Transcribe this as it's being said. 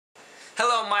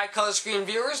Hello mycolorscreen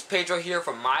viewers, Pedro here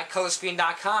from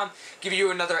mycolorscreen.com, giving you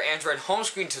another Android home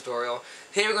screen tutorial.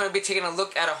 Today we're going to be taking a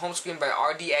look at a home screen by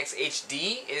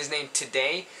RDXHD. It is named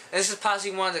Today. And this is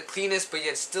possibly one of the cleanest but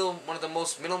yet still one of the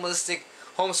most minimalistic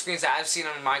home screens that I've seen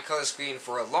on mycolorscreen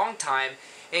for a long time.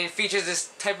 And it features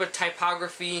this type of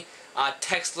typography,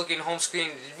 text looking home screen.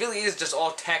 It really is just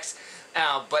all text.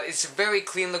 But it's a very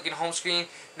clean looking home screen.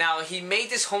 Now he made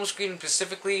this home screen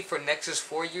specifically for Nexus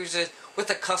 4 users with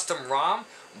a custom ROM,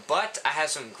 but I have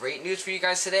some great news for you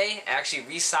guys today. I actually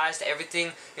resized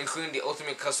everything, including the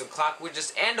ultimate custom clock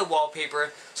widgets and the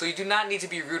wallpaper, so you do not need to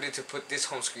be rooted to put this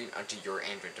home screen onto your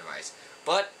Android device.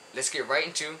 But let's get right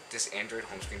into this Android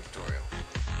home screen tutorial.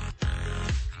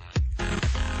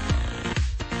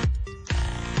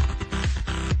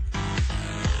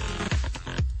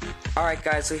 Alright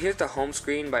guys, so here's the home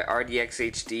screen by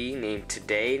RDXHD named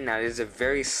Today. Now it is a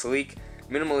very sleek,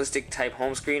 minimalistic type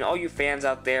home screen. All you fans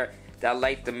out there that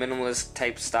like the minimalist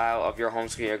type style of your home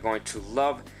screen are going to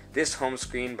love this home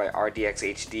screen by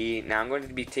RDXHD. Now I'm going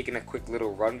to be taking a quick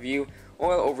little run view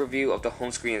or overview of the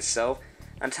home screen itself.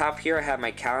 On top here I have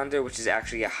my calendar, which is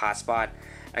actually a hotspot.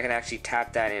 I can actually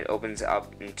tap that and it opens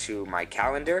up into my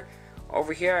calendar.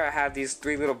 Over here I have these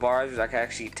three little bars, which I can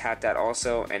actually tap that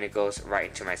also and it goes right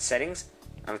into my settings.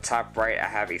 On the top right I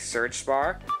have a search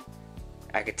bar.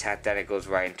 I can tap that, it goes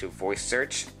right into voice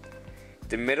search.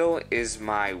 The middle is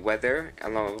my weather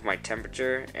along with my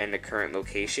temperature and the current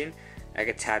location. I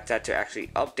can tap that to actually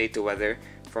update the weather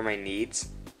for my needs.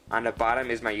 On the bottom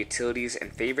is my utilities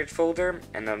and favorites folder,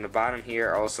 and on the bottom here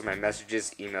are also my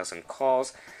messages, emails, and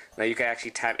calls. Now you can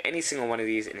actually tap any single one of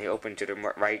these and it'll open to the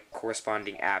right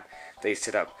corresponding app that you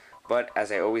set up. But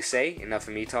as I always say, enough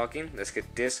of me talking, let's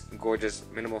get this gorgeous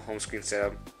minimal home screen set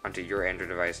up onto your Android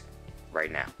device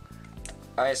right now.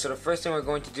 Alright, so the first thing we're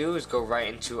going to do is go right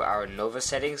into our Nova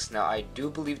settings. Now I do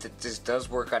believe that this does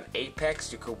work on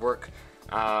Apex. You could work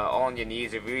all on your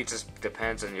needs. It really just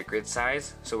depends on your grid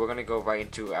size. So we're going to go right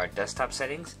into our desktop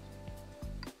settings.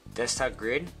 Desktop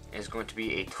grid is going to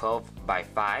be a 12 by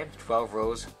 5, 12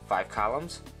 rows, 5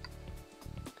 columns.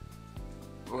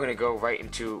 We're going to go right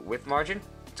into width margin.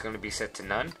 It's going to be set to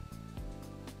none.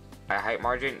 Our height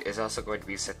margin is also going to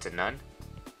be set to none.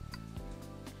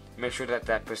 Make sure that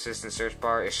that persistent search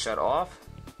bar is shut off,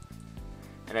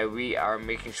 and that we are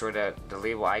making sure that the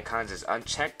label icons is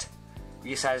unchecked.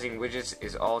 Resizing widgets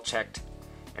is all checked,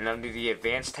 and under the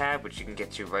advanced tab, which you can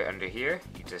get to right under here,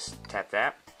 you just tap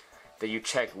that. Then you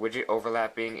check widget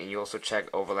overlapping, and you also check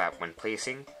overlap when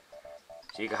placing.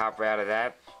 So you can hop right out of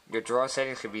that. Your drawer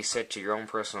settings can be set to your own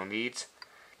personal needs.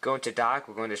 Go into dock,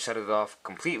 we're going to shut it off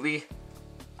completely.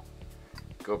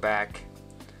 Go back,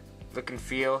 look and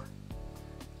feel.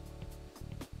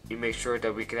 You make sure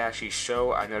that we can actually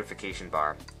show our notification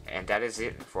bar. And that is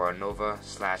it for our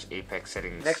Nova/Apex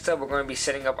settings. Next up, we're going to be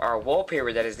setting up our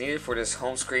wallpaper that is needed for this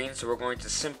home screen. So we're going to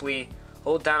simply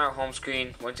hold down our home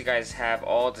screen once you guys have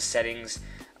all the settings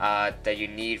that you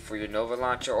need for your Nova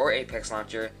launcher or Apex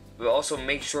launcher. But also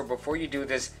make sure before you do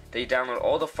this that you download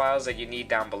all the files that you need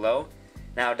down below.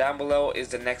 Now down below is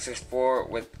the Nexus 4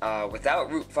 without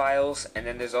root files, and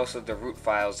then there's also the root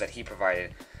files that he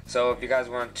provided. So if you guys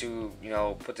want to,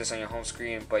 put this on your home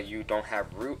screen but you don't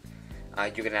have root,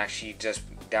 you can actually just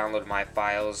download my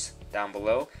files down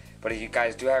below. But if you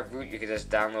guys do have root, you can just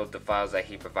download the files that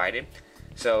he provided.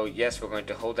 So yes, we're going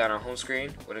to hold down our home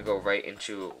screen. We're going to go right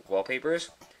into wallpapers.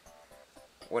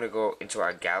 We're going to go into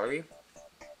our gallery,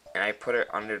 and I put it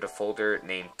under the folder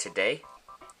named Today.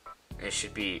 And it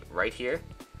should be right here.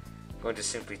 I'm going to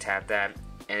simply tap that,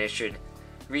 and it should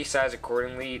resize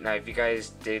accordingly. Now if you guys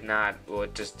did not, well,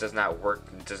 it just does not work,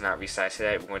 it does not resize to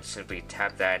that, we're going to simply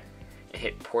tap that and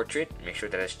hit portrait, make sure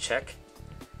that is checked.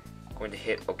 I'm going to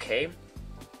hit OK,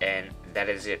 and that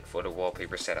is it for the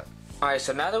wallpaper setup. Alright,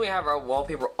 so now that we have our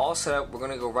wallpaper all set up, we're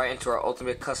going to go right into our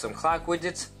ultimate custom clock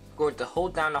widgets. We're going to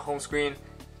hold down the home screen,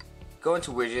 go into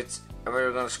widgets, and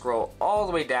we're going to scroll all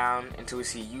the way down until we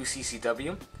see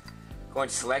UCCW. Going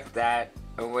to select that,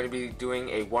 and we're going to be doing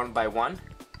a 1 by 1.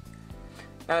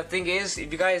 Now the thing is,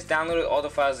 if you guys downloaded all the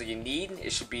files that you need,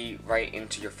 it should be right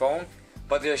into your phone.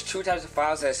 But there's two types of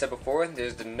files that I said before.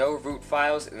 There's the no root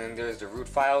files, and then there's the root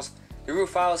files. The root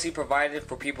files he provided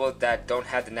for people that don't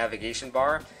have the navigation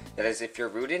bar, that is if you're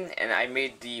rooted, and I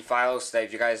made the files that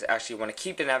if you guys actually want to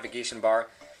keep the navigation bar,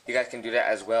 you guys can do that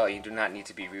as well, and you do not need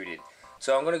to be rooted.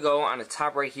 So I'm going to go on the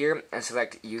top right here and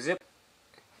select use it.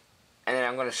 And then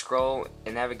I'm going to scroll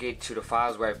and navigate to the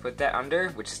files where I put that under,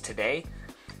 which is Today.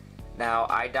 Now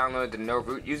I downloaded the no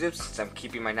root users since I'm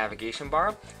keeping my navigation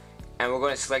bar. And we're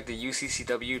going to select the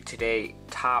UCCW Today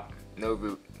top no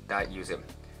root.usip.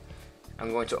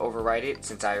 I'm going to overwrite it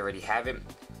since I already have it,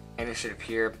 and it should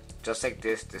appear just like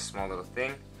this small little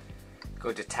thing.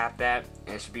 Go to tap that,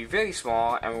 and it should be very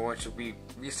small, and we're going to be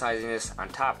resizing this on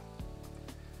top.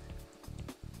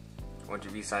 I'm going to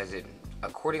resize it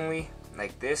accordingly,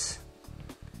 like this.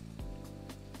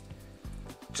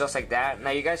 Just like that.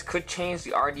 Now you guys could change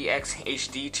the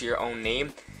RDXHD to your own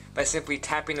name by simply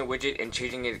tapping the widget and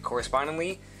changing it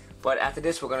correspondingly. But after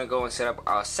this, we're going to go and set up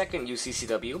our second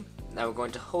UCCW. Now we're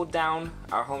going to hold down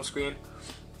our home screen,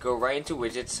 go right into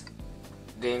widgets,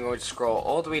 then we're going to scroll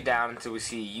all the way down until we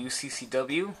see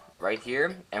UCCW right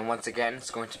here. And once again,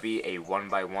 it's going to be a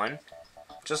 1x1,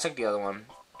 just like the other one.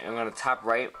 And I'm going to top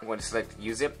right, I'm going to select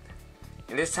use it.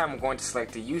 And this time I'm going to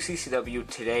select the UCCW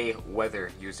Today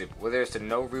Weather Use It. Whether it's the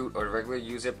no root or the regular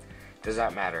use it, does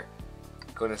not matter.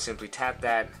 I'm going to simply tap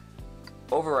that,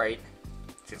 overwrite,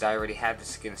 since I already have the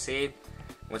skin saved.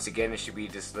 Once again, it should be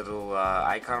this little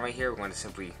icon right here. We're going to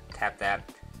simply tap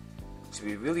that to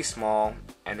be really small,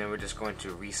 and then we're just going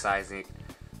to resize it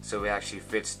so it actually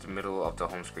fits the middle of the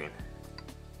home screen.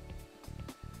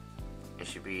 It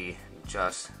should be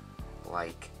just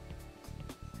like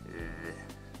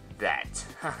that.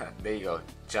 There you go,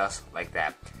 just like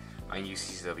that on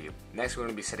UCCW. Next, we're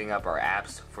going to be setting up our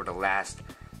apps for the last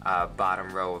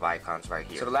bottom row of icons right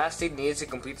here. So the last thing needed to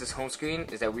complete this home screen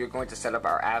is that we are going to set up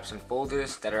our apps and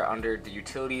folders that are under the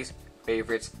utilities,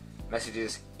 favorites,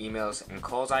 messages, emails, and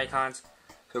calls icons.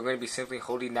 So we're going to be simply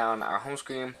holding down our home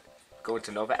screen, go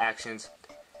into Nova Actions,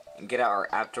 and get out our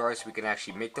app drawer so we can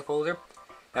actually make the folder.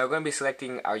 Now we're going to be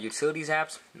selecting our utilities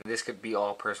apps. This could be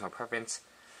all personal preference.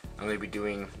 I'm going to be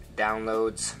doing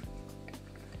downloads,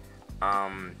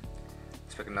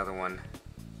 let's pick another one,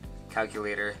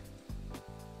 calculator,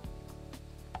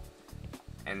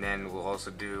 and then we'll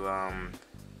also do,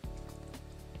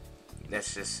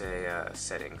 let's just say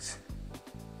settings,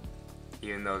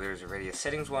 even though there's already a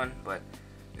settings one, but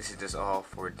this is just all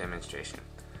for demonstration.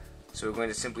 So we're going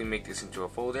to simply make this into a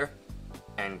folder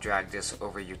and drag this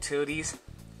over utilities.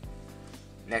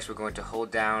 Next, we're going to hold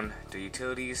down the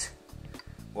utilities,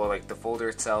 well, like the folder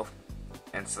itself,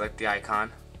 and select the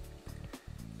icon.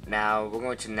 Now we're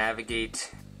going to navigate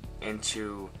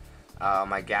into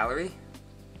my gallery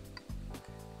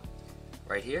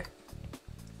right here,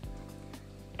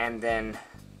 and then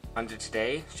under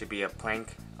today should be a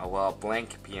blank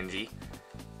PNG.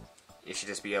 It should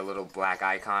just be a little black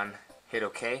icon. Hit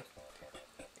OK.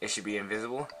 It should be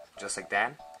invisible, just like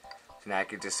that. So now I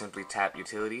could just simply tap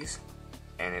utilities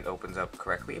and it opens up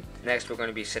correctly. Next, we're going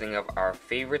to be setting up our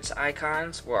favorites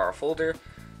icons for our folder.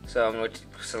 So I'm going to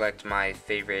select my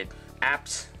favorite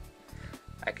apps.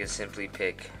 I can simply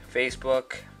pick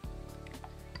Facebook,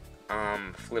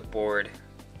 Flipboard,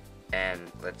 and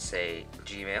let's say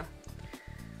Gmail.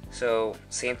 So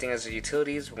same thing as the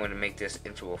utilities, we're going to make this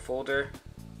into a folder.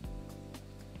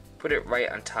 Put it right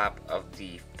on top of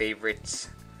the favorites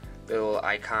little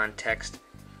icon text.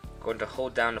 Going to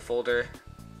hold down the folder,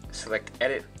 select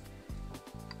edit,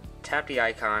 tap the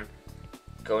icon,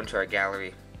 go into our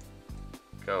gallery,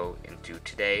 go into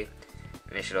today,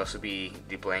 and it should also be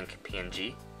the blank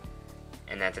PNG.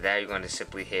 And after that, you're going to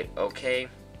simply hit OK,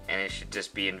 and it should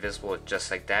just be invisible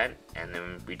just like that, and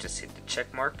then we just hit the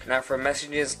check mark. Now for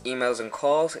messages, emails, and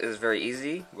calls, it is very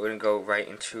easy. We're going to go right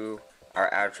into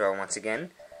our app drawer once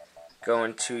again. Go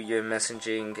into your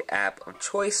messaging app of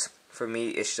choice. For me,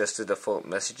 it's just the default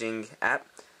messaging app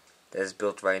that is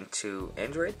built right into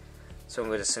Android. So I'm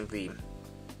going to simply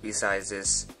resize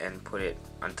this and put it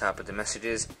on top of the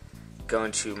messages. Go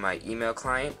into my email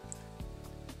client,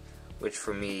 which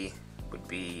for me would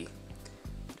be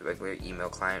the regular email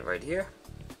client right here.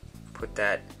 Put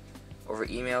that over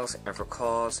emails, and for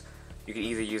calls, you can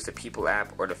either use the People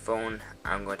app or the phone.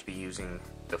 I'm going to be using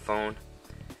the phone.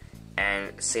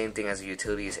 And same thing as the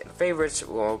utilities and favorites,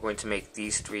 we're all going to make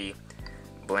these three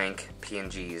blank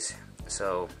PNGs.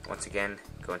 So once again,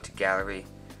 go into gallery,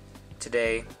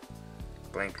 today,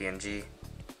 blank PNG,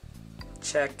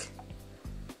 check,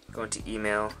 go into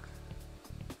email,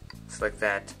 select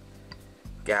that,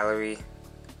 gallery,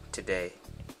 today,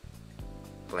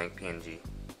 blank PNG,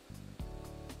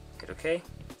 hit OK,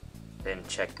 then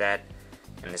check that,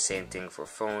 and the same thing for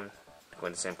phone. I'm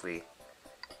going to simply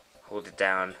hold it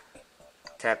down,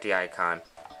 tap the icon,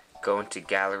 go into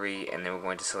gallery, and then we're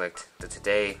going to select the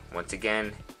today. Once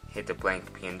again, hit the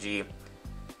blank PNG,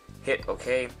 hit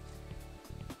OK,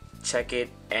 check it,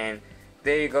 and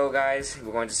there you go, guys.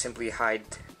 We're going to simply hide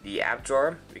the app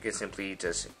drawer. We can simply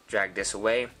just drag this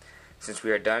away since we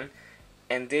are done.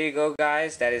 And there you go,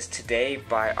 guys. That is Today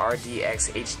by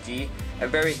RDXHD. A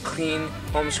very clean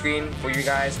home screen for you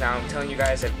guys. Now I'm telling you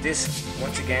guys that this,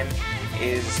 once again,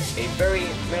 is a very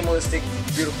minimalistic,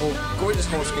 beautiful, gorgeous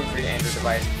home screen for your Android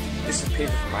device. This is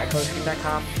Pedro from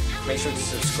mycolorscreen.com. Make sure to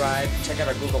subscribe, check out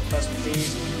our Google Plus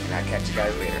page, and I'll catch you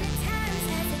guys later.